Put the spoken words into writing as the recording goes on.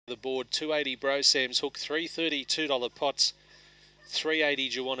the board. 280 Bro Sam's Hook, 330 $2 Pots,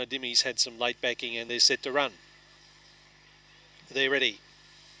 380 Juana Dimmies had some late backing and they're set to run. They're ready.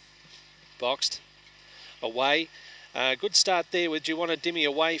 Boxed. Away. Good start there with Juana Dimmy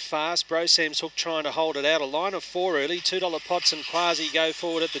away fast. Bro Sam's Hook trying to hold it out. A line of 4 early. $2 Pots and Quasi go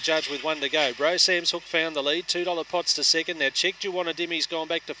forward at the judge with 1 to go. Bro Sam's Hook found the lead. $2 Pots to second. Now check Juana Dimmy's gone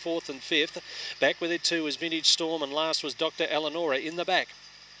back to 4th and 5th. Back with it too was Vintage Storm, and last was Dr. Eleonora in the back.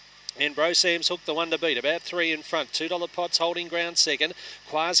 And Bro Sam's Hook, the one to beat, about 3 in front. $2 Pots holding ground second.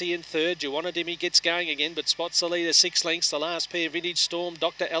 Quasi in third. Juana Dimmy gets going again, but spots the leader 6 lengths. The last pair, Vintage Storm,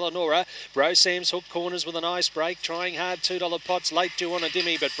 Dr. Eleonora. Bro Sam's Hook corners with a nice break. Trying hard, $2 Pots. Late Juana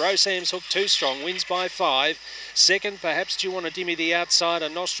Dimmy, but Bro Sam's Hook too strong. Wins by 5. Second, perhaps Juana Dimmy the outside. A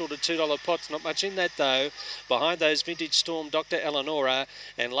nostril to $2 Pots. Not much in that though. Behind those, Vintage Storm, Dr. Eleonora.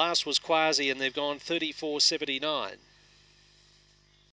 And last was Quasi, and they've gone 34.79.